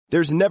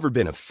There's never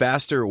been a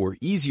faster or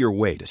easier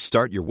way to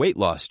start your weight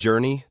loss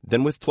journey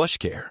than with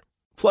PlushCare.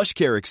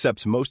 PlushCare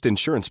accepts most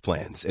insurance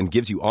plans and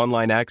gives you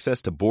online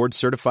access to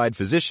board-certified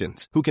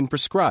physicians who can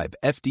prescribe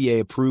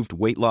FDA-approved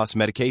weight loss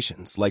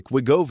medications like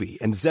Wegovy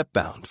and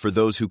Zepbound for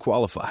those who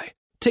qualify.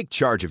 Take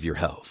charge of your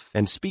health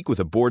and speak with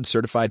a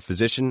board-certified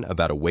physician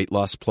about a weight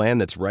loss plan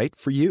that's right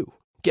for you.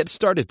 Get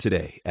started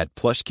today at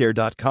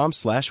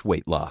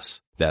plushcare.com/weight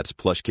loss. That's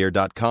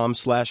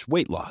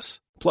plushcare.com/weight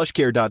loss.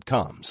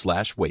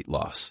 plushcare.com/weight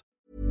loss.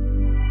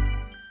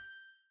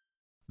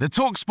 The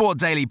TalkSport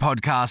Daily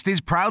podcast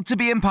is proud to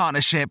be in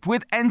partnership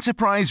with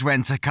Enterprise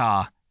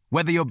Rent-A-Car.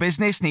 Whether your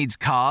business needs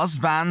cars,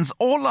 vans,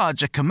 or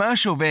larger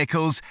commercial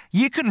vehicles,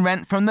 you can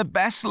rent from the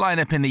best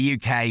lineup in the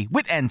UK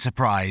with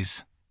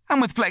Enterprise. And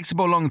with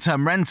flexible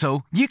long-term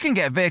rental, you can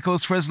get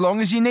vehicles for as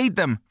long as you need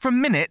them, from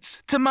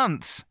minutes to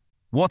months.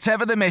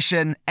 Whatever the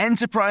mission,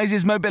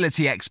 Enterprise's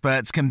mobility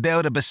experts can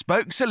build a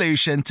bespoke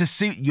solution to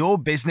suit your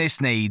business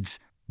needs.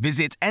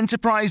 Visit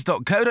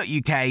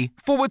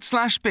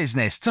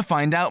enterprise.co.uk/business to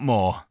find out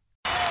more.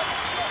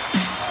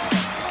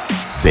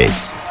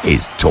 This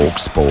is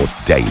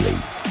TalkSport Daily.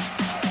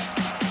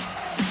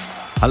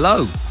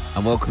 Hello,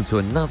 and welcome to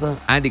another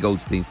Andy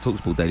Goldstein's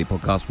TalkSport Daily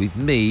podcast with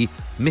me,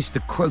 Mr.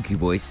 Croaky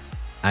Voice,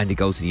 Andy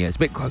Goldstein. Yeah, it's a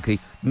bit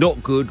croaky.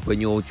 Not good when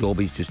your job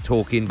is just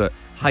talking, but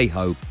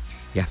hey-ho,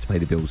 you have to pay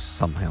the bills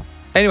somehow.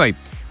 Anyway,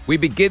 we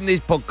begin this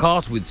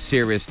podcast with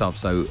serious stuff,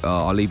 so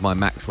I'll leave my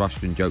Max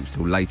Rushton jokes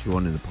till later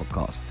on in the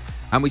podcast.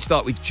 And we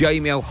start with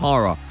Jamie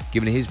O'Hara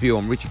giving his view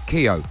on Richard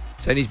Keogh,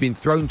 saying he's been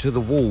thrown to the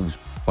wolves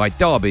by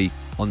Derby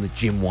on the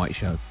Jim White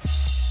Show.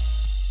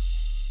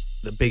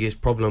 The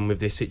biggest problem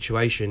with this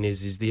situation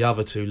is the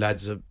other two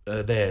lads are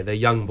there. They're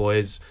young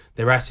boys,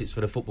 they're assets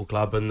for the football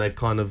club, and they've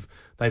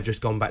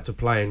just gone back to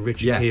playing.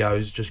 Richard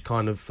Keogh's just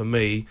kind of, for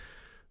me,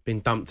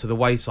 been dumped to the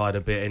wayside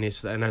a bit, and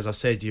as I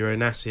said, you're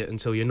an asset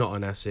until you're not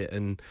an asset,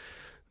 and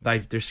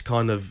they've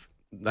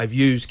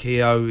used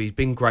Keogh. He's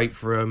been great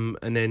for them,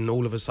 and then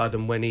all of a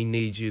sudden, when he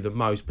needs you the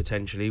most,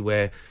 potentially,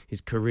 where his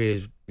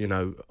career's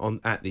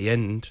at the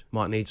end,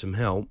 might need some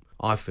help.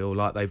 I feel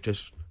like they've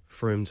just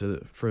threw him to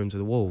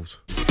the wolves.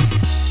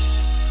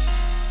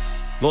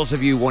 Lots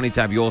of you wanted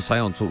to have your say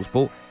on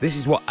TalkSport. This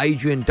is what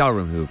Adrian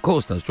Durham, who of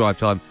course does Drive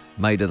Time,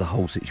 made of the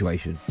whole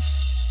situation.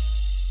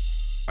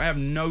 I have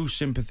no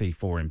sympathy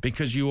for him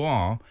because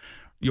you're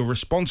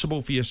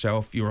responsible for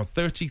yourself. You're a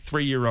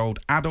 33-year-old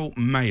adult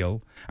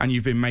male and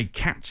you've been made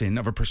captain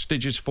of a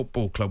prestigious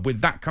football club. With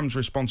that comes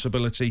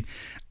responsibility,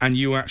 and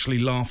you actually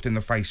laughed in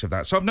the face of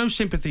that. So I have no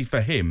sympathy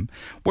for him.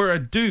 Where I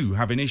do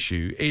have an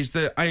issue is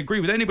that I agree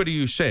with anybody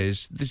who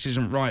says this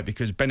isn't right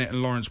because Bennett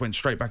and Lawrence went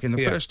straight back in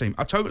the first team.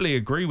 I totally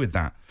agree with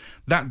that.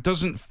 That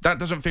doesn't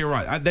feel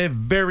right. They're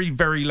very,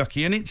 very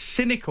lucky, and it's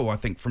cynical, I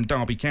think, from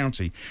Derby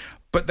County.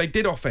 But they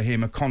did offer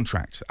him a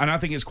contract, and I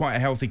think it's quite a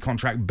healthy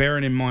contract,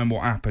 bearing in mind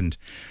what happened.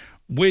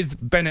 With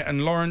Bennett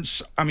and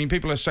Lawrence, I mean,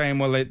 people are saying,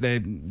 well,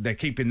 they're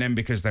keeping them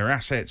because they're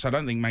assets. I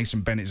don't think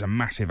Mason Bennett's a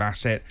massive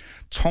asset.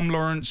 Tom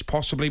Lawrence,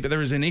 possibly, but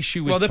there is an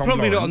issue with Tom Lawrence. Well, they're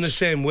probably not on the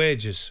same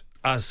wages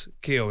as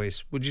Keogh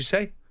is, would you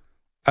say?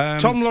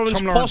 Tom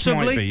Lawrence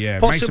possibly, might be, yeah.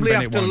 Possibly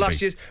Mason after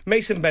last year's.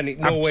 Mason Bennett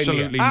nowhere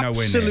near.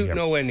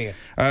 Nowhere near.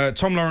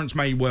 Tom Lawrence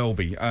may well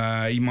be.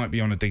 He might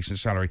be on a decent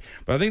salary.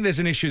 But I think there's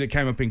an issue that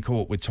came up in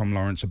court with Tom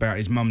Lawrence about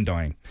his mum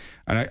dying.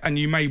 And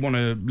you may want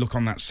to look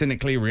on that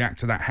cynically, react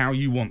to that how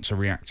you want to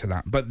react to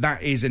that. But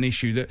that is an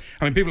issue that...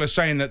 I mean, people are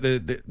saying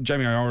that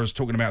Jamie O'Hara's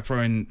talking about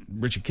throwing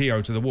Richard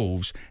Keogh to the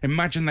wolves.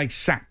 Imagine they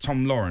sacked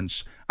Tom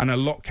Lawrence and a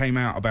lot came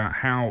out about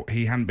how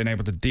he hadn't been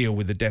able to deal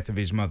with the death of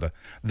his mother.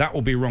 That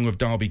will be wrong of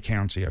Derby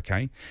County,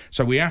 OK?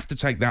 So we have to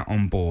take that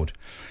on board.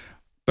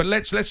 But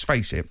let's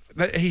face it,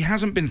 he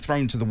hasn't been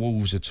thrown to the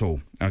wolves at all,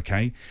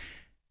 OK?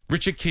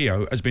 Richard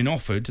Keogh has been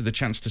offered the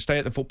chance to stay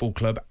at the football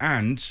club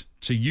and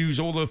to use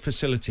all the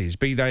facilities,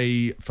 be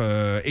they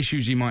for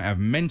issues he might have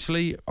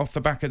mentally off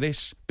the back of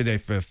this, be they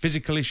for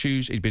physical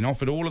issues. He's been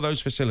offered all of those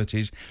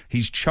facilities.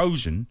 He's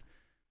chosen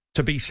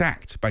to be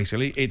sacked,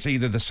 basically. It's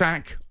either the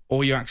sack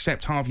or you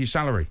accept half your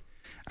salary.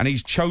 And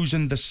he's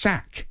chosen the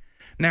sack.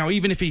 Now,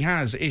 even if he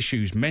has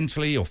issues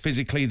mentally or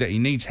physically that he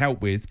needs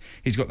help with,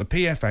 he's got the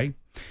PFA,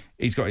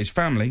 he's got his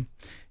family,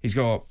 he's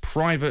got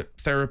private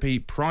therapy,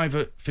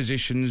 private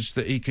physicians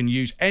that he can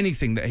use,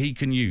 anything that he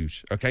can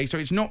use, OK? So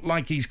it's not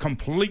like he's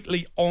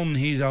completely on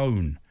his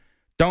own.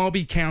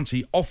 Derby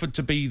County offered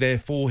to be there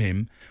for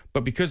him,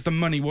 but because the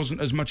money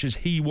wasn't as much as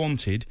he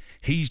wanted,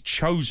 he's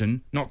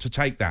chosen not to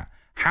take that.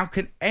 How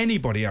can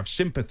anybody have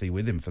sympathy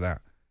with him for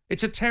that?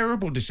 It's a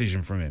terrible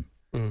decision from him.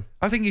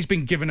 I think he's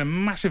been given a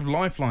massive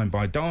lifeline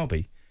by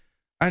Derby,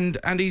 and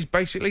he's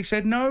basically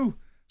said no.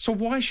 So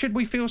why should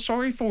we feel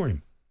sorry for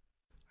him?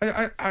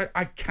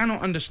 I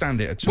cannot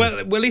understand it at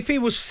all. Well, if he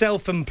was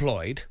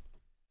self-employed,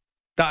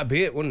 that'd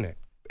be it, wouldn't it?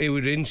 He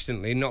would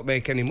instantly not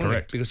make any money.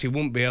 Correct. Because he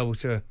wouldn't be able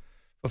to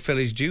fulfil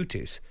his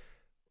duties.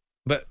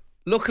 But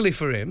luckily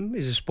for him,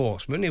 he's a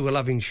sportsman. He will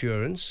have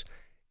insurance.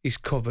 He's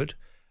covered.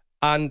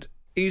 And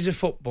he's a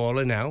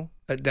footballer now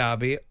at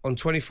Derby on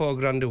 24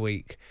 grand a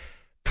week.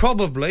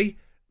 Probably,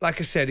 like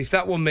I said, if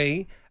that were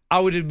me, I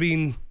would have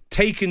been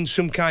taken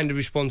some kind of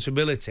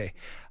responsibility.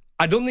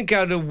 I don't think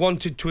I'd have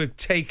wanted to have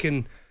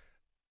taken...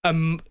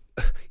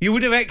 you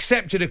would have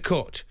accepted a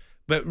cut,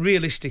 but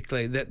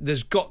realistically,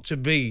 there's got to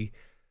be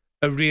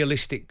a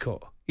realistic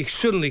cut. You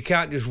suddenly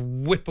can't just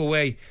whip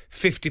away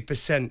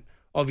 50%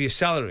 of your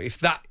salary. If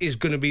that is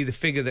going to be the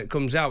figure that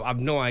comes out, I've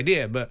no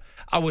idea, but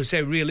I would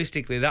say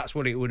realistically that's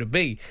what it would have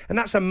been. And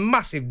that's a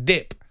massive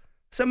dip.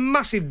 It's a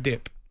massive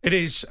dip. It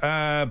is,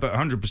 but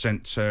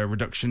 100%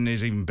 reduction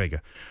is even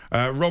bigger.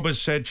 Rob has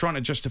said, trying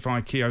to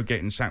justify Keogh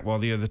getting sacked while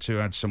the other two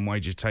had some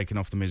wages taken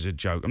off them is a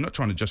joke. I'm not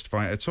trying to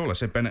justify it at all. I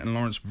said Bennett and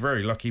Lawrence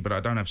very lucky, but I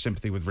don't have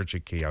sympathy with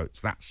Richard Keogh.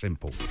 It's that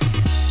simple.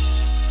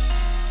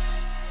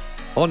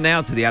 On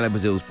now to the Alan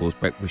Brazil Sports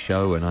Breakfast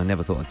Show, and I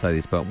never thought I'd say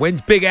this, but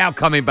when's Big Al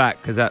coming back?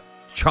 Because that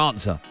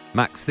chancer,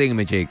 Max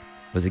Thingamajig,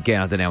 was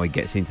again, I don't know how he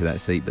gets into that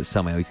seat, but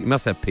somehow he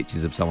must have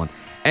pictures of someone.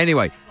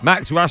 Anyway,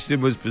 Max Rushton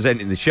was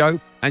presenting the show,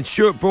 and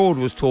Stuart Broad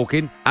was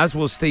talking, as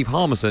was Steve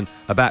Harmison,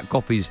 about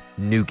Goffey's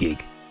new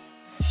gig.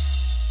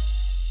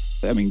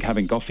 I mean,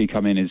 having Goffey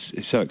come in is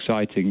so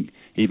exciting,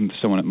 even for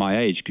someone at my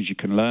age, because you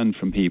can learn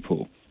from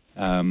people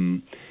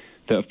that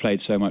have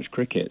played so much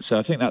cricket. So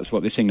I think that's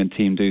what this England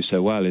team do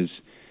so well, is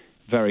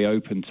very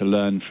open to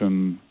learn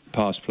from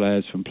past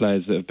players, from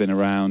players that have been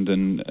around,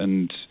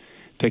 and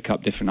pick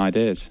up different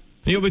ideas.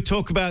 You know, we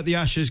talk about the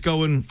Ashes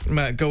going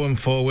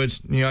forward.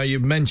 You know,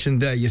 you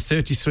mentioned there you're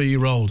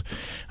 33-year-old,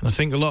 and I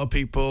think a lot of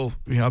people,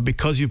 you know,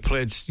 because you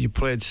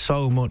played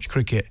so much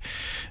cricket,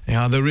 you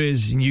know, there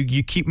is.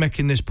 You keep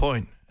making this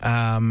point.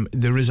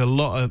 There is a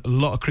lot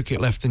of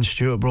cricket left in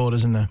Stuart Broad,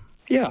 isn't there?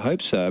 Yeah, I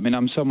hope so. I mean,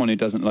 I'm someone who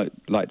doesn't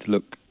like to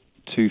look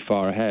too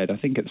far ahead. I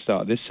think at the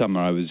start of this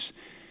summer, I was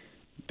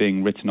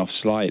being written off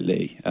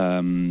slightly.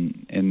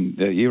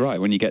 You're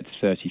right. When you get to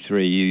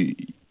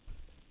 33,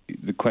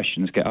 the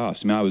questions get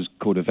asked. I mean, I was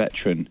called a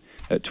veteran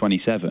at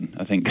 27,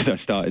 I think, because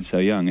I started so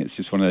young. It's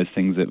just one of those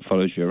things that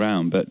follows you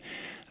around. But,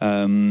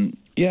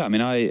 yeah, I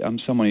mean, I'm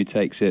someone who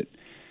takes it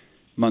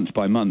month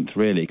by month,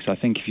 really, because I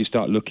think if you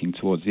start looking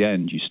towards the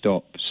end, you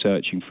stop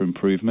searching for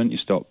improvement, you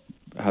stop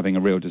having a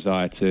real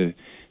desire to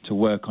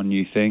work on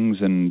new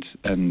things and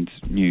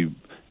new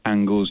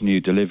angles,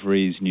 new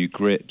deliveries, new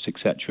grips,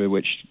 etc.,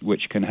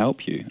 which can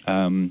help you.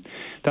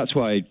 That's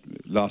why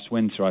last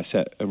winter I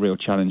set a real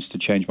challenge to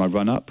change my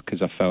run-up,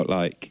 because I felt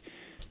like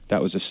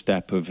that was a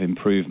step of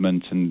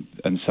improvement and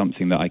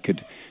something that I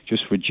could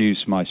just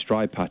reduce my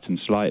stride pattern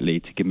slightly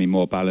to give me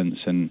more balance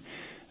and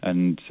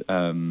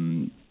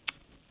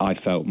I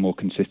felt more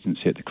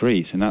consistency at the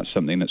crease, and that's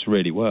something that's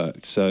really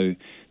worked. So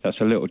that's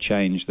a little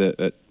change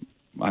that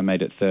I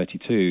made at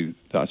 32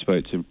 that I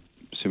spoke to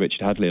Sir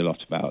Richard Hadley a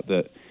lot about,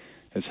 that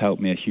has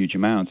helped me a huge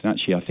amount. And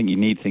actually, I think you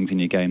need things in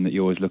your game that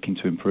you're always looking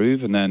to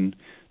improve, and then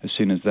as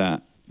soon as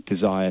that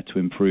desire to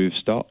improve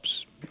stops,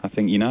 I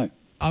think you know.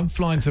 I'm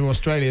flying to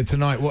Australia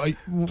tonight.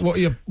 What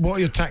are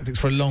your tactics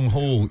for a long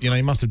haul? You know,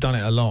 you must have done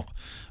it a lot.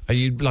 Are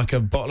you like a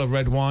bottle of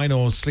red wine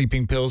or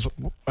sleeping pills?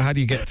 How do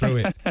you get through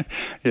it?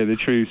 Yeah, the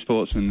true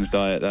sportsman's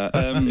diet.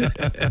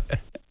 That.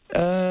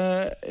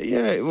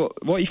 Yeah.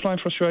 What are you flying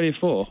for Australia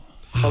for?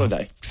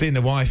 Holiday. Seeing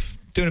the wife.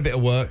 Doing a bit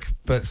of work,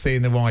 but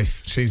seeing the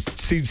wife.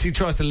 She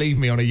tries to leave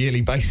me on a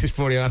yearly basis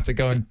before I have to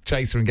go and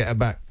chase her and get her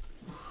back.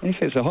 If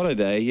it's a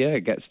holiday, yeah,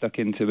 get stuck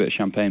into a bit of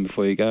champagne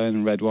before you go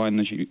and red wine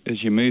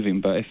as you're moving.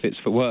 But if it's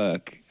for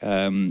work,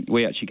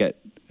 we actually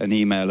get an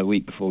email a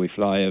week before we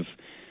fly of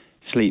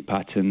sleep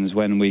patterns,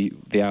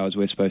 the hours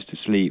we're supposed to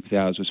sleep, the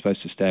hours we're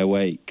supposed to stay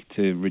awake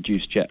to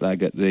reduce jet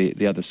lag at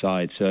the other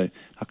side. So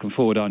I can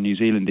forward our New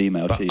Zealand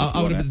email to you.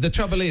 The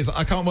trouble is,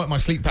 I can't work my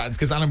sleep patterns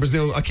because Alan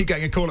Brazil, I keep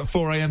getting a call at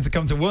 4 a.m. to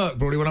come to work,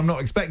 probably when I'm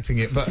not expecting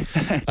it. But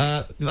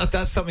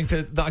that's something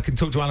that I can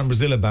talk to Alan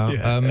Brazil about.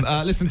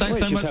 Yeah. Listen, thanks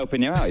so much. He's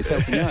helping you out. He's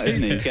helping you out,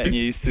 isn't he? He's getting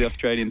you used to the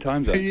Australian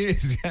time zone. He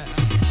is, yeah.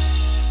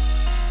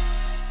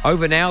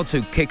 Over now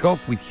to kick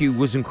off with Hugh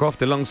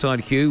Woozencroft.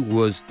 Alongside Hugh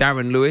was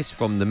Darren Lewis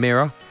from The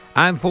Mirror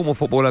and former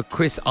footballer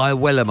Chris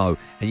Iwelumo.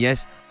 And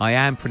yes, I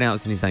am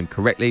pronouncing his name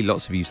correctly.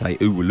 Lots of you say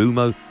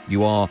Uwalumo.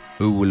 You are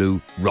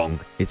Uwalu wrong.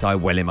 It's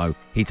Iwelumo,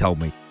 he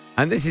told me.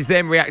 And this is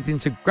them reacting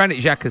to Granit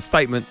Xhaka's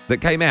statement that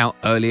came out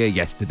earlier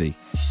yesterday.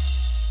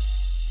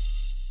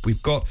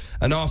 We've got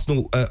an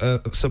Arsenal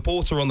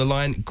supporter on the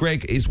line.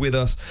 Greg is with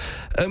us.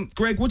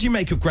 Greg, what do you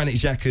make of Granit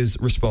Xhaka's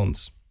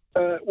response?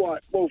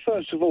 Right. Well,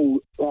 first of all,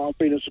 I've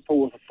been a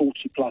supporter for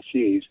 40-plus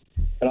years,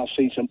 and I've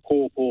seen some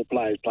poor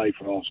players play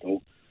for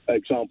Arsenal.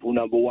 Example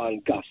number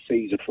one, Gus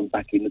Caesar from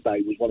back in the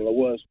day was one of the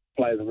worst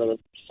players I've ever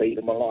seen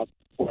in my life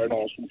wear an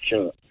Arsenal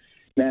shirt.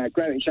 Now,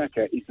 Granit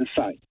Xhaka is the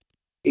same.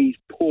 He's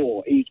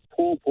poor. He's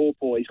poor.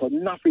 He's got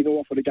nothing to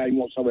offer the game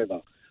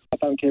whatsoever. I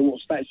don't care what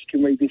stats you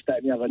can read, this,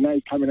 that and the other. Now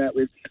he's coming out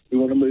with, we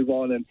want to move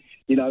on and,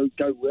 you know,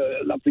 go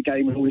love the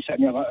game and all this, that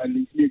and the other,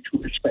 and mutual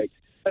respect.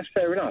 That's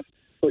fair enough.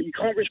 But you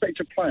can't respect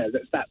a player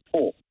that's that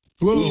poor.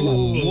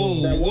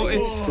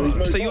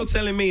 Whoa. So you're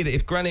telling me that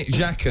if Granit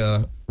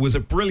Xhaka was a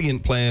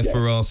brilliant player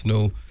for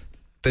Arsenal,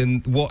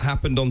 then what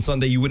happened on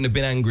Sunday you wouldn't have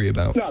been angry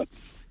about? No.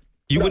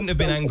 You wouldn't have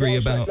been angry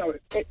about... No,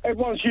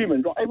 everyone's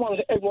human, right?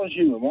 Everyone's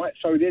human, right?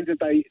 So at the end of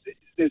the day,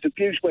 there's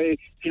abuse where if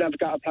you have a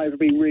go at a player for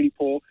being really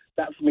poor,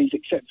 that for me is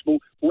acceptable.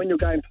 But when you're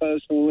going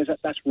personal,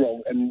 that's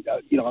wrong, and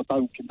I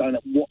don't condone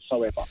it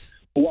whatsoever.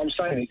 But what I'm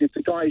saying is, if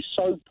the guy is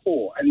so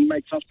poor and he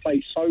makes us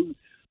play so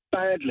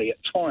badly at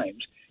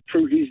times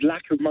through his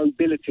lack of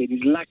mobility, and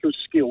his lack of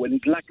skill, and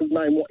his lack of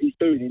knowing what he's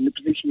doing in the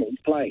position that he's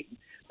playing,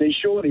 then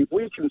surely if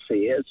we can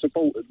see it as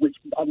supporters, which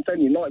I'm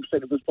telling you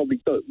 90% of us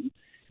probably do,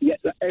 yet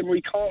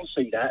Emery can't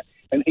see that,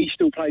 and he's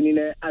still playing in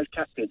there as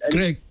captain. And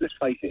Greg, let's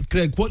face it.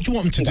 Greg, what do you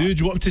want him to do?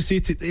 Do you want him to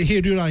say,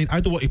 "Here, Ryan, I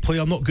don't want to play.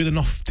 I'm not good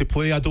enough to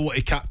play. I don't want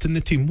to captain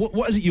the team"?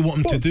 What is it you want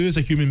him to do as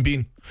a human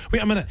being?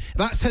 Wait a minute.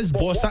 That's his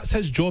boss. That's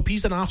his job.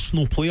 He's an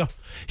Arsenal player.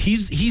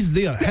 He's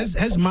there.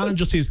 His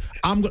manager says,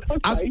 "I'm going."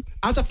 Okay.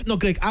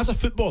 Greg, as a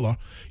footballer,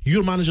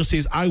 your manager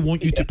says, "I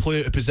want you to play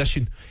out of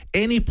position."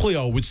 Any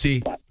player would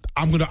say,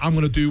 "I'm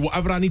gonna do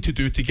whatever I need to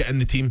do to get in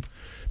the team."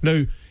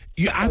 Now.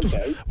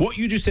 What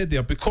you just said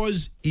there,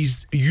 because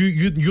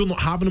you're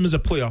not having him as a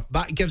player,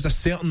 that gives a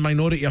certain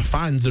minority of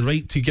fans the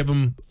right to give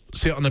him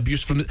certain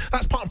abuse from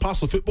that's part and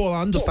parcel of football.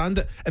 I understand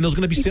it, and there's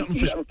going to be certain.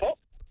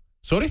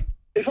 Sorry.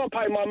 If I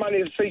pay my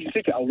money as a season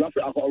ticket holder, I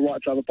think I've got a right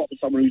to have a pop with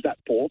someone who's that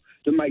poor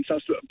that makes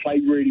us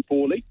play really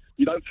poorly.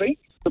 You don't think?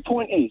 The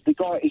point is, the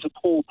guy is a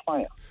poor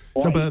player.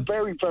 Right? He's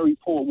very, very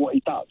poor at what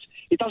he does.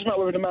 It doesn't matter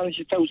whether the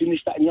manager tells him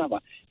this, that, and the other.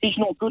 He's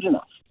not good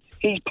enough.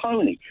 He's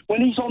pony. When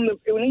he's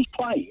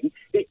playing,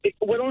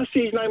 when I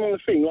see his name on the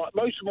thing, like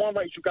most of my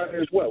mates will go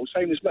there as well,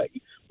 same as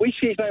me. We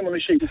see his name on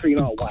the sheet and think,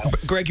 "Oh wow."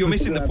 Greg, you're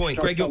missing the point.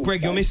 Greg,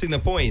 you're missing the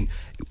point.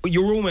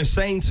 You're almost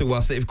saying to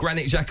us that if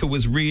Granit Xhaka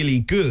was really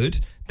good,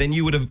 then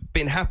you would have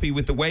been happy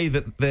with the way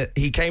that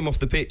he came off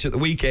the pitch at the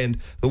weekend,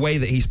 the way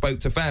that he spoke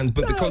to fans.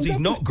 But because he's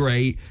not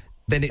great,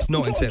 then it's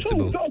not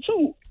acceptable. Not at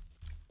all.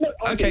 No,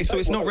 okay, so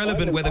it's not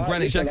relevant whether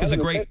Granit Xhaka is a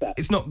great.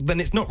 It's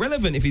not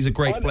relevant if he's a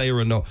great player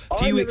or not.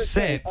 Do you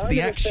accept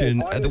the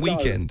action at the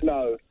weekend?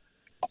 No,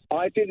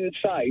 I didn't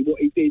say what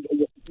he did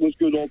was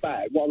good or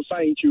bad. What I'm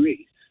saying to you is,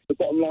 the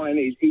bottom line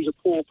is, he's a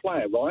poor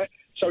player, right?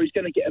 So he's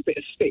going to get a bit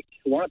of stick,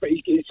 right? But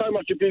he's getting so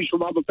much abuse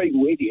from other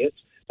people, idiots.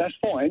 That's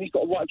fine. He's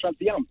got a right to have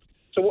the ump.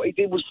 So what he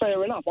did was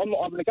fair enough. I'm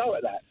not having a go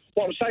at that.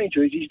 What I'm saying to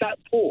you is, he's that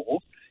poor.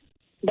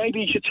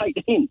 Maybe he should take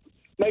the hint.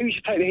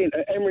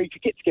 Emery to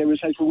get together and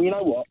say, "Well, you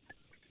know what?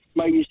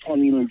 Maybe it's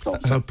time you moved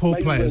on." So poor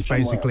players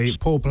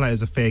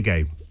are fair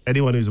game.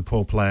 Anyone who's a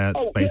poor player,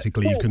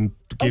 you can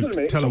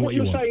tell them what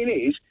you want. What you're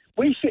saying is,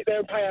 we sit there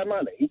and pay our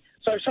money,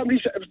 so if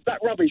somebody's that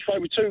rubbish for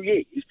over 2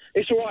 years,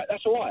 it's all right,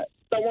 that's all right.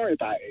 Don't worry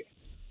about it.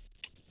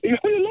 You're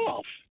going to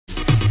laugh.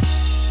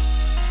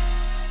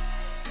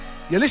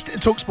 You're listening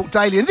to TalkSport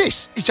Daily, and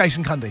this is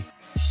Jason Cundy.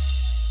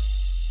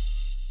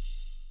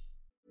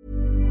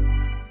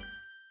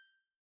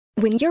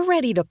 When you're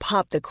ready to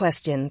pop the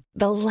question,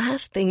 the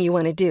last thing you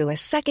want to do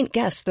is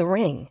second-guess the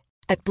ring.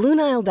 At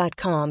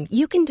BlueNile.com,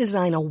 you can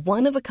design a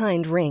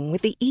one-of-a-kind ring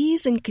with the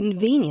ease and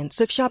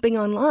convenience of shopping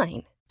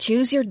online.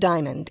 Choose your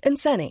diamond and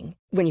setting.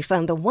 When you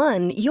find the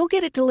one, you'll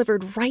get it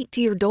delivered right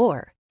to your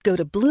door. Go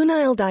to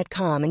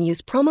BlueNile.com and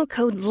use promo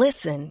code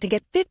LISTEN to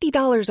get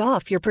 $50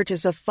 off your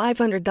purchase of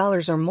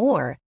 $500 or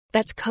more.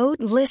 That's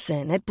code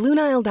LISTEN at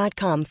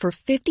BlueNile.com for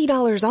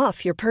 $50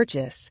 off your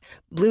purchase.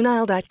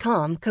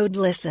 BlueNile.com, code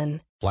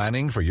LISTEN.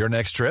 Planning for your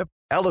next trip?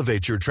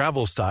 Elevate your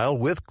travel style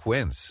with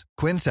Quince.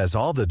 Quince has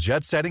all the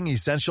jet-setting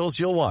essentials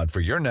you'll want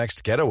for your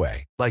next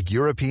getaway, like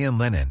European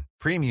linen,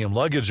 premium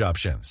luggage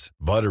options,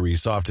 buttery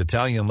soft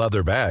Italian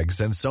leather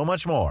bags, and so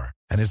much more.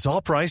 And it's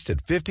all priced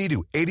at 50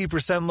 to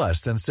 80%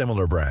 less than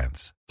similar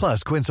brands.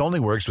 Plus, Quince only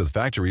works with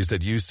factories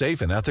that use safe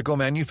and ethical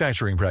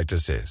manufacturing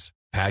practices.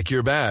 Pack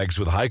your bags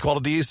with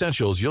high-quality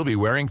essentials you'll be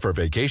wearing for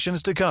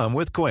vacations to come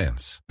with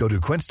Quince. Go to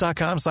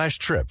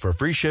quince.com/trip for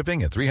free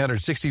shipping and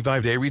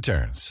 365-day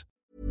returns.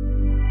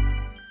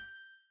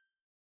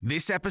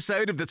 This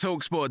episode of the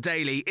TalkSport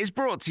Daily is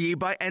brought to you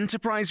by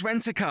Enterprise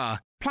Rent-A-Car.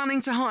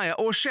 Planning to hire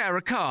or share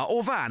a car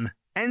or van?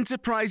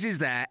 Enterprise is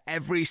there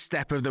every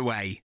step of the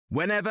way.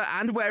 Whenever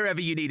and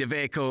wherever you need a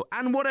vehicle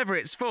and whatever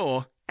it's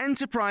for,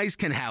 Enterprise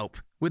can help.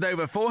 With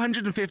over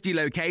 450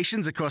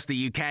 locations across the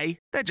UK,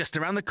 they're just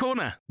around the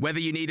corner. Whether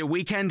you need a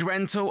weekend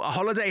rental, a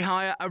holiday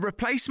hire, a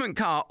replacement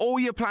car, or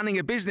you're planning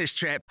a business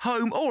trip,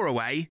 home or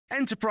away,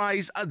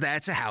 Enterprise are there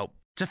to help.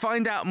 To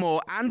find out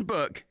more and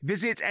book,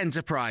 visit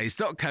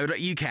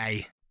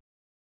enterprise.co.uk.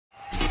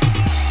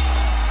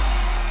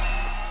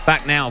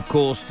 Back now, of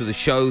course, to the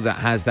show that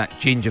has that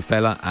ginger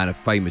fella and a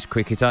famous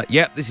cricketer.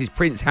 Yep, this is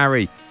Prince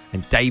Harry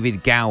and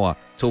David Gower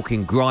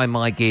talking Grind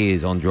My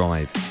Gears on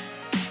Drive.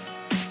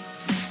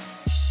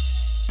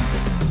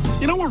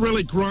 You know what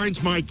really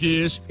grinds my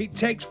gears? It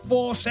takes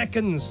 4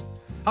 seconds.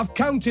 I've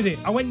counted it.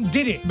 I went and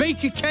did it.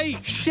 Bake a cake.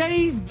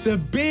 Shave the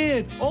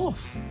beard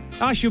off.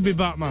 I should be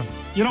Batman.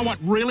 You know what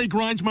really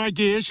grinds my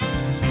gears?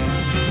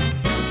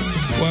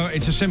 Well,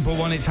 it's a simple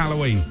one. It's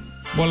Halloween.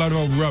 What a load of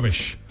old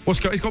rubbish. It's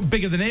got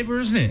bigger than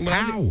ever, isn't it? Well,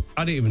 How?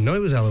 I didn't even know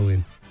it was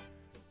Halloween.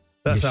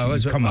 That's how it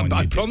was. Come on,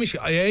 I promise you,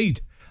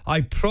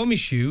 I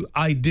promise you,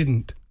 I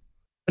didn't.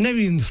 I never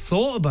even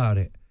thought about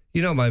it.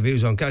 You know my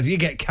views on cards. You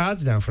get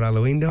cards now for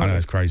Halloween, don't you? I know,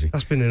 it's crazy.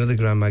 That's been another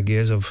Grind My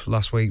Gears of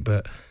last week,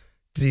 but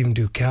They even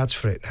do cards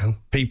for it now.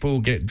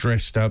 People get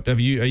dressed up. Are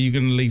you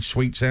going to leave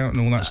sweets out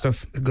and all that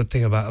stuff? The good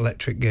thing about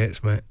electric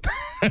gates, mate.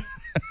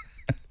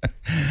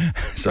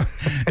 So,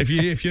 if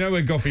you know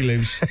where Goffey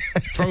lives,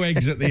 throw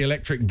eggs at the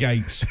electric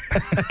gates.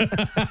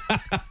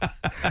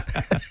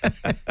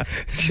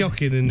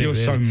 Shocking, isn't it? You're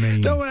so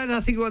mean. No,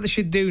 I think what they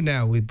should do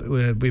now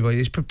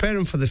is prepare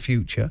them for the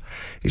future.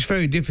 It's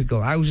very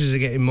difficult. Houses are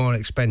getting more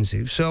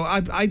expensive, so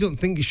I don't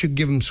think you should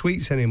give them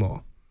sweets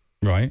anymore.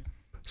 Right.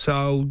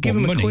 So give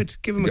them a quid.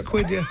 Give them a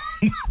quid, yeah.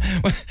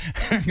 Well,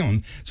 hang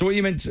on. So are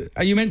you meant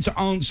to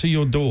answer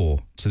your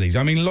door to these?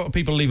 I mean, a lot of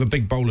people leave a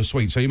big bowl of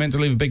sweets. So you're meant to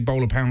leave a big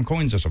bowl of pound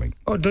coins or something?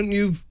 Oh, don't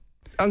you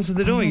answer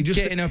the door? I'm You just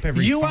getting up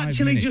every You 5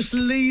 actually minutes. just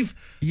leave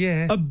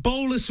a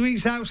bowl of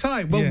sweets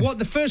outside. Well, Yeah.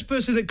 the first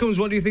person that comes,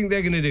 what do you think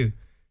they're going to do?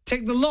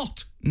 Take the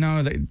lot.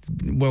 No,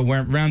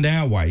 round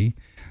our way,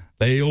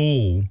 they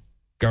all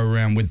go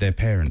around with their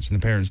parents,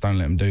 and the parents don't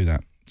let them do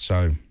that.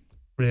 So,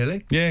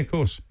 really? Yeah, of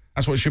course.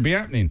 That's what should be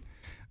happening.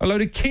 A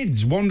load of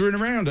kids wandering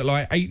around at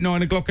like 8,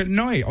 9 o'clock at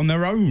night on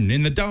their own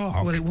in the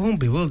dark. Well, it won't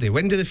be, will they?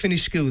 When do they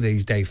finish school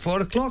these days?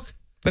 4 o'clock?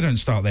 They don't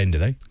start then, do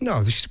they?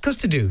 No, because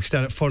they do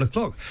start at 4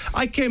 o'clock.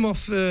 I came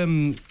off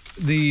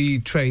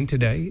the train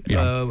today.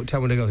 What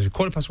time would I go? It was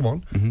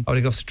 1:15. I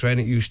would go off the train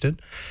at Euston.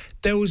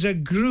 There was a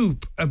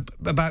group of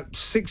about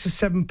 6 or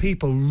 7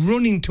 people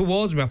running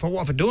towards me. I thought,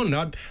 what have I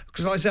done?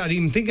 Because like I said, I didn't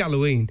even think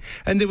Halloween.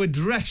 And they were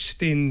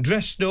dressed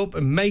up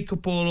and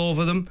makeup all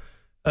over them.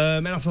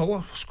 And I thought,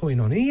 what's going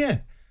on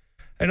here?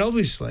 And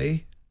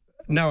obviously,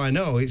 now I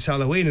know it's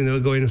Halloween and they were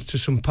going to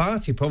some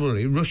party,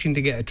 probably, rushing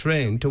to get a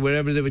train to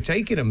wherever they were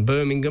taking them.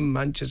 Birmingham,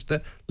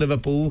 Manchester,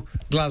 Liverpool,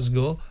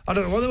 Glasgow. I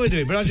don't know what they were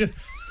doing, but I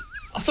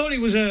thought it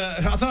was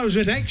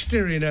an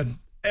extra in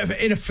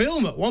a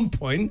film at one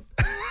point.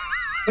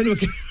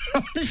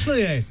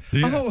 Honestly, I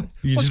thought,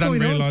 you what's just going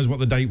didn't on? realise what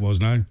the date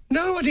was, no?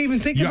 No, I didn't even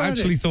think You about it.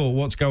 actually thought,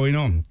 what's going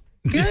on?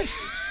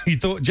 Yes. You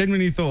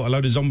genuinely thought a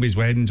load of zombies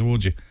were heading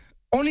towards you.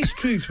 Honest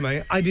truth,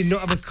 mate, I did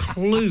not have a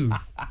clue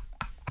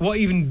what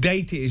even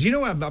date it is. You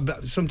know, I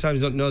sometimes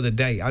don't know the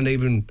date. I don't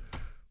even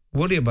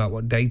worry about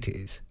what date it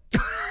is.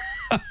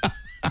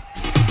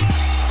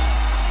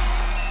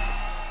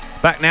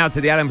 Back now to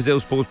the Alan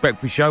Brazil Sports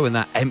Breakfast Show, and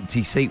that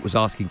empty seat was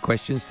asking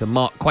questions to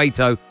Mark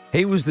Cueto.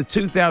 He was the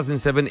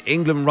 2007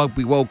 England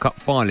Rugby World Cup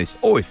finalist,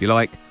 or if you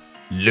like,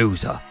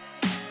 loser.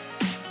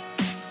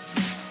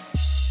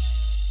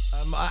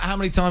 How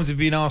many times have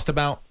you been asked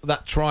about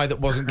that try that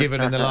wasn't given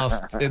in the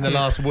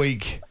last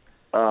week?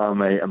 Oh,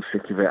 mate, I'm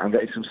sick of it. I'm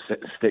getting some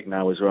stick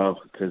now as well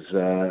because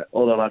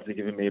all the lads are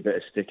giving me a bit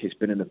of stick. It's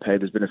been in the paper.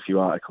 There's been a few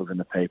articles in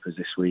the papers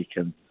this week,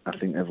 and I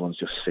think everyone's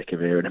just sick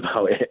of hearing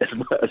about it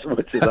as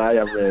much as I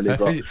am, really.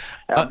 But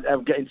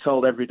I'm getting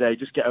told every day,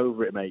 just get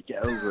over it, mate.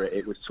 Get over it.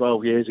 It was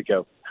 12 years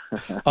ago.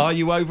 Are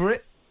you over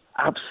it?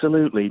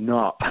 Absolutely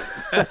not.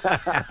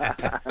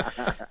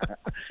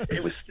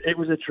 It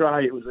was a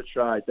try. It was a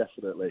try,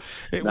 definitely.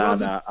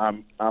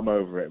 I'm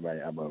over it,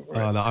 mate. I'm over it.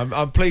 Oh, no,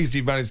 I'm pleased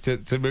you managed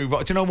to move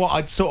on. Do you know what?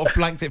 I'd sort of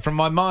blanked it from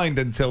my mind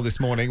until this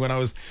morning when I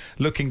was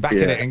looking back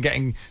at it and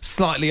getting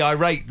slightly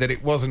irate that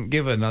it wasn't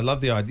given. I love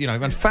the idea,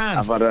 and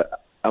fans.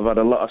 I've had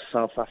a lot of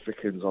South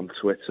Africans on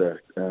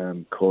Twitter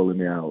calling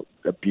me out,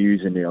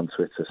 abusing me on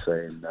Twitter,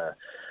 saying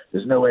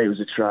there's no way it was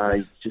a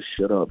try. Just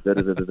shut up.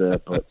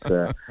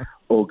 But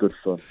all good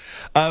fun.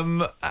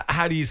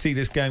 How do you see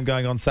this game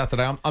going on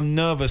Saturday? I'm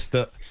nervous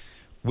that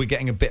we're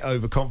getting a bit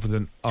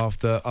overconfident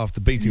after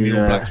beating the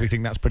All Blacks. We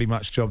think that's pretty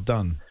much job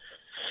done.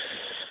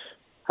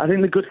 I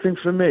think the good thing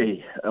for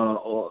me,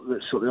 or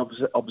the sort of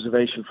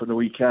observation from the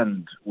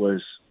weekend,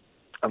 was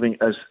I think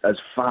as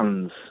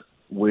fans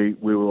we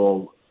were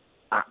all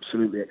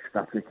absolutely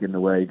ecstatic in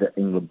the way that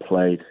England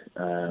played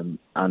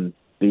and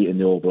beating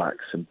the All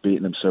Blacks and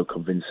beating them so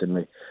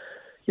convincingly,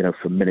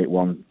 from minute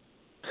one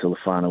till the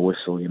final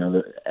whistle.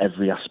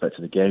 Every aspect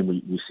of the game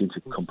we seemed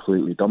to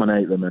completely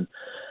dominate them, and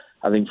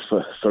I think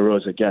for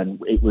us again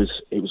it was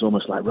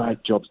almost like,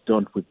 right, job's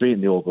done. We've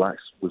beaten the All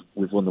Blacks,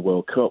 we've won the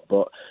World Cup.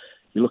 But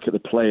you look at the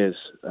players,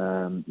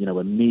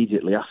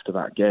 immediately after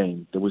that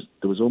game there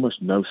was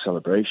almost no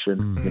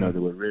celebration. They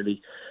were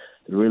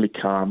really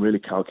calm, really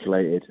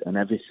calculated, and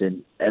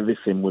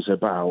everything was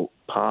about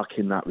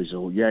parking that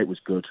result. Yeah, it was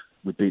good.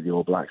 We beat the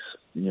All Blacks.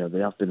 They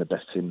have been the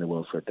best team in the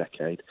world for a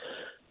decade.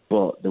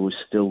 But there was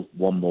still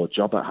one more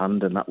job at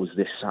hand, and that was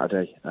this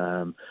Saturday.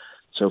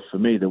 So for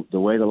me, the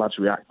way the lads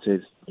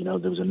reacted, there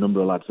was a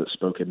number of lads that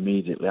spoke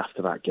immediately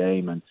after that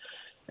game, and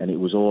it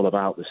was all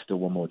about there's still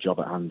one more job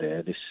at hand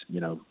here.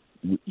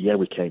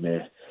 We came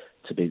here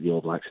to beat the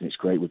All Blacks, and it's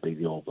great we beat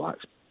the All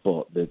Blacks.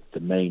 But the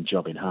main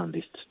job in hand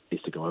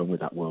is to go home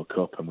with that World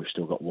Cup, and we've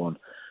still got one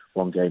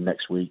game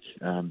next week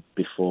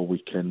before we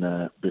can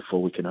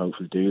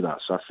hopefully do that.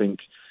 So I think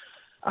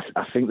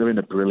they're in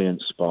a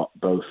brilliant spot,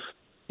 both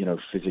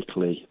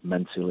physically,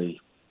 mentally,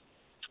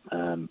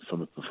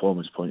 from a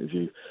performance point of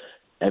view.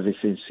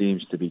 Everything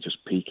seems to be just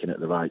peaking at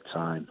the right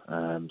time.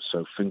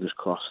 So fingers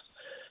crossed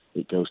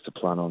it goes to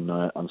plan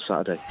on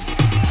Saturday.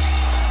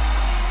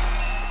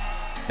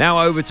 Now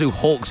over to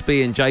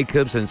Hawksby and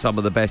Jacobs and some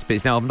of the best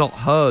bits. Now, I've not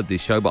heard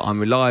this show, but I'm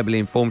reliably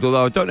informed,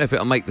 although I don't know if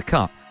it'll make the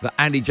cut, that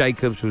Andy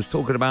Jacobs was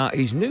talking about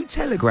his new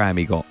telegram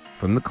he got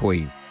from the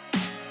Queen.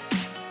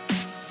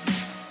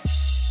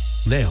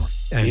 Now,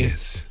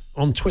 yes,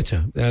 on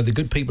Twitter, the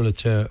good people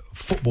at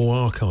Football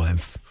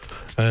Archive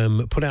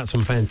put out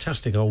some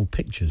fantastic old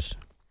pictures.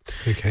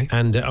 Okay.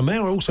 And I may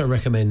also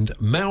recommend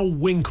Mal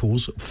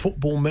Winkle's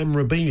Football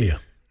Memorabilia.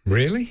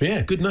 Really?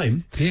 Yeah, good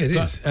name. Yeah, it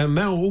is.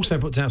 Mal also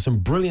puts out some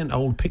brilliant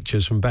old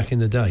pictures from back in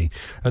the day.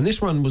 And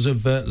this one was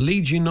of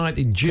Leeds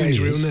United juniors.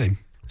 His real name?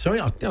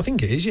 Sorry, I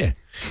think it is, yeah.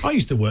 I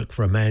used to work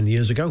for a man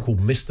years ago called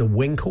Mr.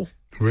 Winkle.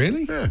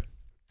 Really? Yeah.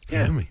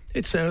 Yeah.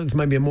 It's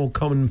maybe a more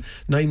common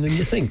name than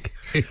you think.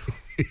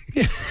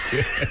 Yeah.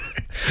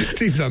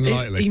 Seems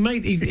unlikely.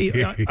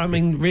 I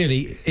mean,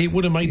 really, it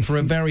would have made for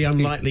a very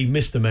unlikely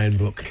Mr. Man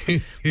book.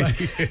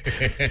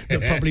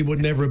 That probably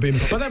would never have been.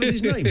 But that was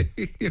his name.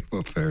 Yeah,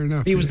 well, fair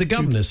enough. He was the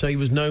governor, so he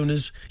was known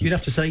as, you'd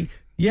have to say,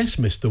 yes,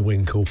 Mr.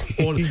 Winkle.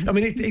 Or, I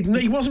mean,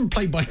 he wasn't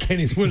played by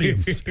Kenneth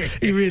Williams.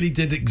 He really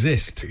did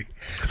exist.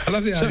 I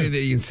love the idea that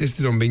he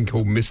insisted on being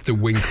called Mr.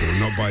 Winkle,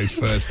 not by his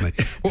first name.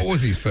 What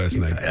was his first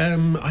name?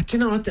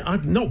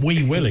 Not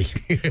Wee Willie.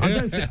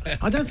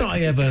 I don't think I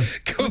ever.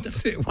 Of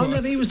course it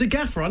was. He was the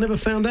gaffer. I never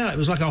found out. It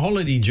was like a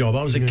holiday job.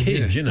 I was a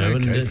kid, and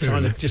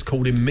I just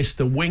called him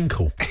Mr.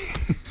 Winkle.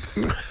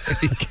 There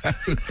you go.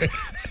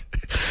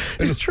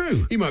 It's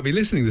true. He might be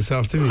listening this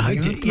afternoon. I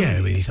mean, he'd be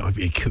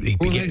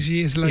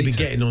years later. He'd be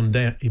getting on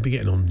there.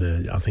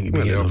 I think he'd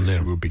be getting on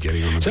there. We'll be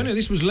getting on. So no,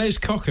 this was Les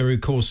Cocker, who,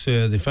 of course,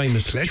 the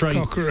famous Les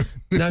Cocker.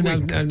 No.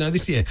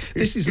 This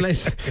is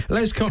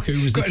Les Cocker,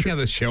 who was got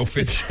another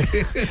shellfish.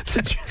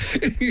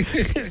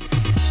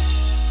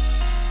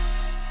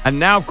 And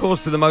now, of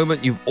course, to the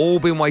moment you've all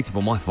been waiting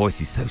for. My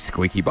voice is so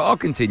squeaky, but I'll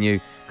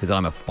continue because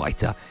I'm a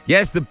fighter.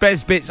 Yes, the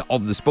best bits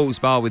of the Sports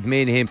Bar with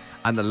me and him,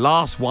 and the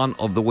last one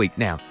of the week.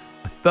 Now,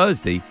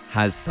 Thursday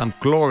has some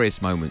glorious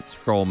moments,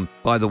 from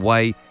By the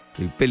Way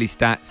to Billy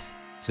Stats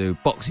to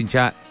Boxing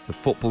Chat to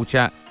Football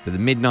Chat to the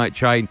Midnight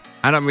Train,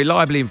 and I'm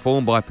reliably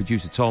informed by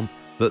producer Tom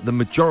that the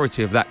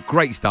majority of that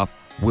great stuff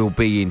will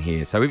be in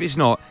here. So if it's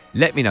not,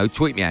 let me know.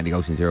 Tweet me, Andy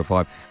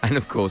Golson05, and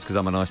of course, because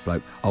I'm a nice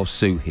bloke, I'll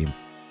sue him.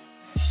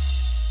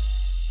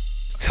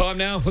 Time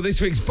now for this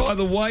week's By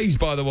the Ways,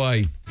 by the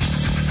way.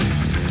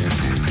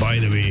 By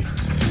the way.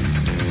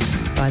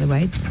 By the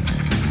way.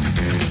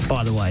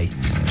 By the way.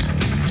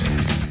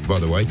 By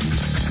the way.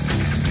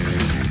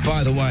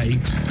 By the way.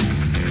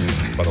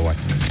 By the way.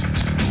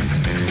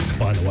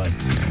 By the way.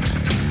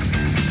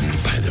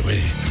 By the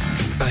way.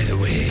 By the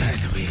way. By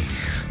the way.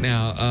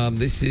 Now,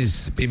 this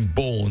has been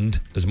born,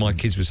 as my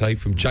kids would say,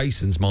 from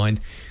Jason's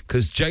mind,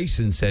 because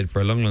Jason said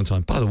for a long, long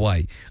time, by the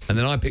way, and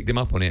then I picked him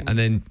up on it, and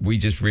then we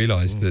just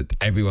realised that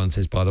everyone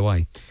says by the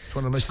way. It's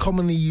one of the most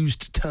commonly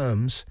used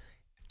terms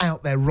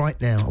out there right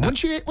now. And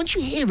once you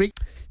hear it...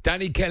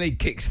 Danny Kelly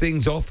kicks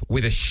things off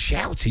with a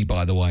shouty,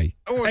 by the way.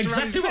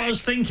 Exactly what I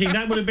was thinking.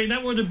 That would have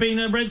been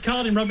a red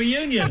card in rugby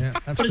union,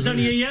 but it's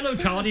only a yellow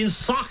card in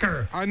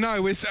soccer. I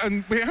know,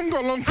 and we haven't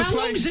got long to play. How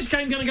long is this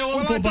game going to go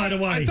on for? By the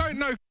way, I don't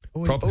know.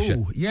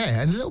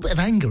 Yeah, and a little bit of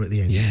anger at the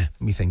end. Yeah,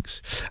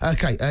 methinks.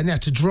 Okay, now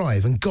to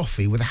Drive and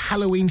Goffey with a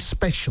Halloween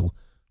special.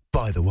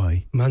 By the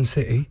way, Man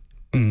City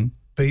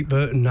beat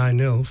Burton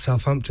 9-0.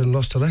 Southampton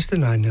lost to Leicester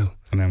 9-0.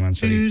 And now Man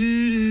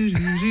City.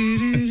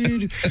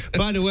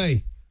 By the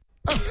way.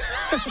 Oh,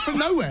 from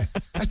nowhere.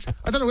 I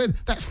don't know where.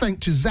 That's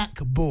thanks to Zach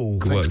Ball.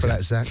 Good Thanks work, for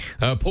that, Zach.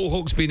 Paul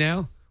Hawksby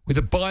now with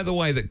a by the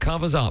way that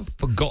covers up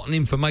forgotten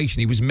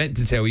information he was meant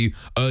to tell you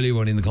earlier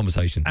on in the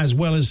conversation. As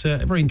well as a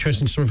very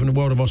interesting story from the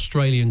world of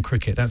Australian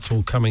cricket. That's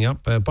all coming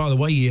up. By the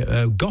way,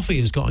 Goffey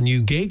has got a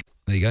new gig.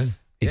 There you go.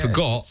 He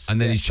forgot, and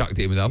then he's chucked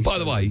it in with that. By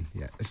the way,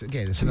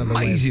 it's another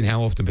amazing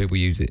how often people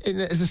use it.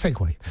 As a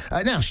segue.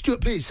 Now, Stuart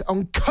Pearce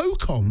on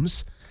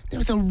CoComs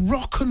with a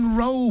rock and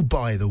roll,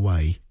 by the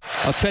way.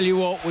 I'll tell you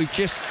what, we've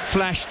just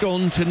flashed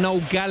on to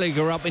Noel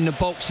Gallagher up in the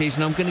boxes,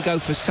 and I'm going to go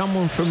for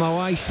someone from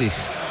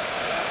Oasis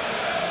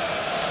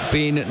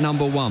being at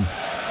number one.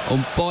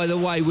 And by the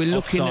way, we're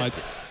looking at...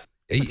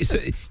 do you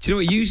know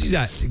what he uses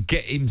that to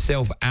get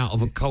himself out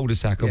of a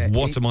cul-de-sac of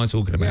what am I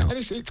talking about? And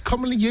it's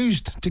commonly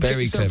used to get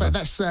yourself out.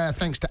 That's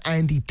thanks to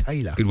Andy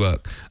Taylor. Good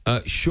work.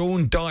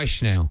 Sean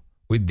Dyche now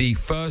with the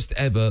first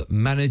ever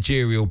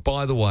managerial,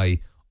 by the way,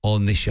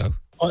 on this show.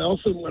 I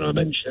often, when I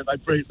mention it,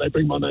 they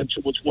bring my name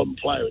towards one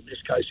player. In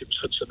this case, it was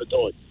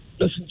Hudson-Odoi.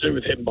 Nothing to do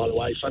with him, by the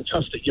way.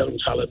 Fantastic young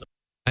talent.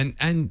 And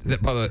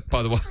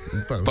by the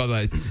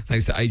way,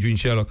 thanks to Adrian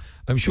Sherlock.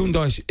 Sean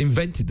Dyche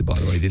invented the by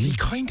the way, didn't he? He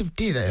kind of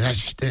did.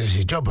 That's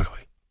his job, by the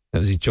way. That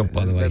was his job,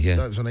 by the way, yeah.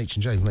 That was on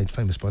H&J, made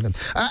famous by them.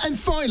 And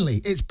finally,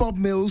 it's Bob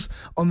Mills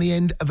on the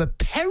end of a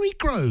Perry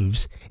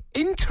Groves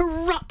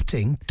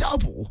interrupting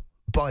double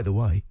by the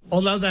way.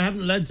 Although they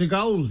haven't led to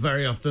goals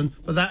very often,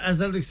 but that,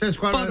 as Alex says,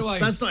 quite By the way,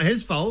 that's not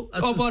his fault.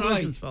 That's by the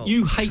way, fault.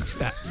 you hate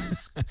stats.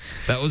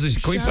 That was.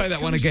 Can we play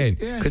that one again?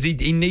 Because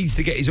he needs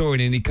to get his oar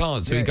in and he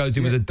can't, so he goes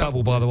in with a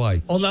double. By the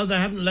way, although they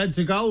haven't led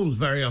to goals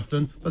very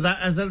often, but that,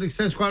 as Alex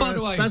says, quite by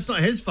the way, that's not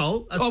his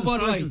fault. That's by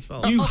the way,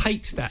 fault. you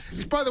hate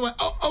stats. By the way,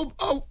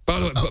 By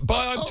the way,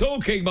 I'm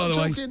talking. By the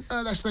way,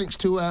 that's thanks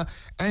to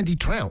Andy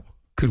Trout.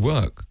 Could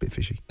work. Bit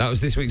fishy. That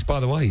was this week's By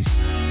the Ways.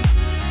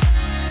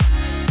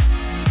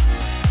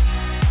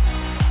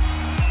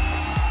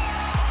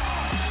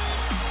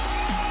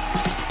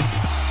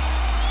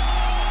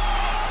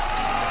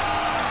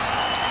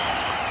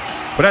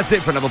 But that's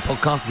it for another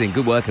podcast.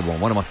 Good work,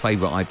 everyone. One of my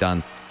favourite I've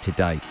done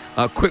today.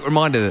 A quick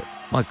reminder that,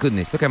 my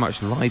goodness, look how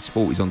much live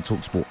sport is on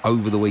TalkSport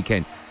over the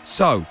weekend.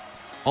 So,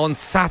 on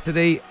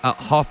Saturday at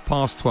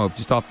 12:30,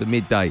 just after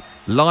midday,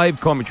 live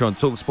commentary on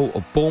TalkSport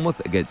of Bournemouth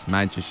against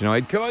Manchester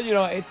United. Come on,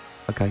 United.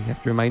 Okay, you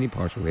have to remain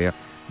impartial here.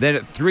 Then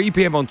at 3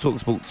 p.m. on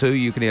TalkSport 2,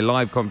 you can hear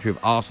live commentary of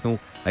Arsenal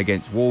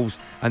against Wolves.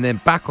 And then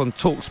back on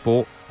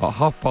TalkSport at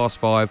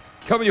 5:30,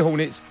 come on, you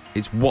Hornets,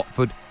 it's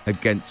Watford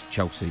against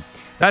Chelsea.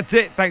 That's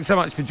it. Thanks so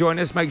much for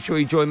joining us. Make sure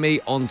you join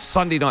me on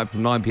Sunday night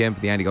from 9 p.m.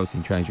 for the Andy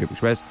Goldstein Championship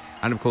Express.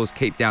 And, of course,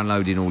 keep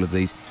downloading all of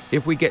these.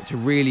 If we get to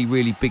really,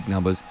 really big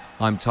numbers,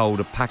 I'm told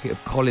a packet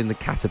of Colin the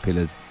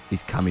Caterpillars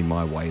is coming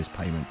my way as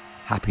payment.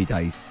 Happy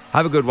days.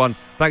 Have a good one.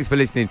 Thanks for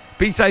listening.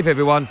 Be safe,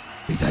 everyone.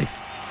 Be safe.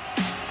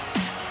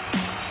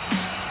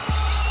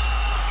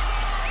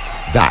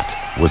 That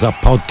was a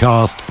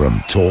podcast from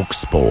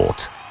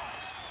TalkSport.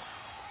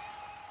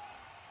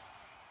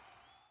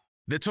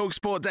 The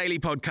TalkSport Daily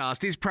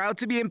Podcast is proud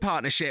to be in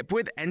partnership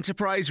with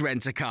Enterprise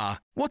Rent-A-Car.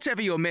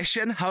 Whatever your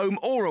mission, home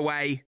or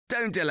away,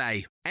 don't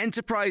delay.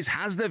 Enterprise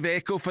has the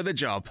vehicle for the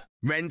job.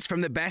 Rent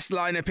from the best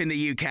lineup in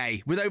the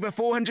UK. With over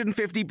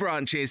 450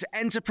 branches,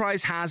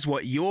 Enterprise has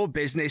what your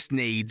business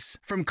needs.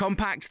 From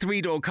compact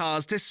three-door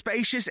cars to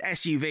spacious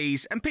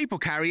SUVs and people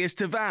carriers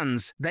to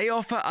vans, they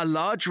offer a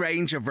large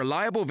range of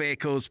reliable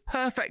vehicles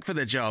perfect for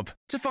the job.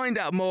 To find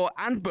out more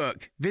and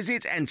book,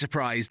 visit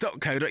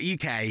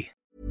enterprise.co.uk.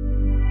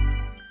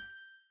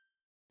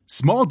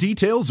 Small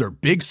details are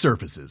big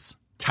surfaces.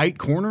 Tight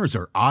corners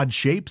are odd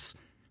shapes.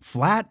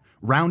 Flat,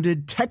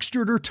 rounded,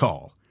 textured, or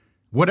tall.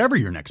 Whatever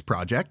your next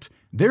project,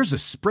 there's a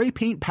spray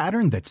paint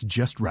pattern that's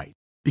just right.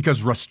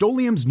 Because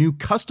Rust-Oleum's new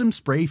Custom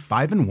Spray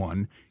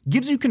 5-in-1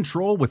 gives you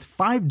control with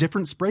 5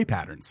 different spray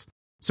patterns.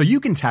 So you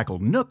can tackle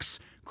nooks,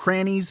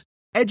 crannies,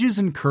 edges,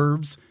 and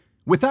curves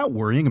without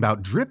worrying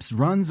about drips,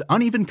 runs,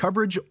 uneven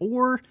coverage,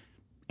 or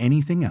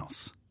anything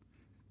else.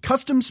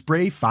 Custom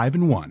Spray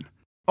 5-in-1.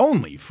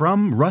 Only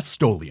from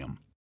Rust-Oleum.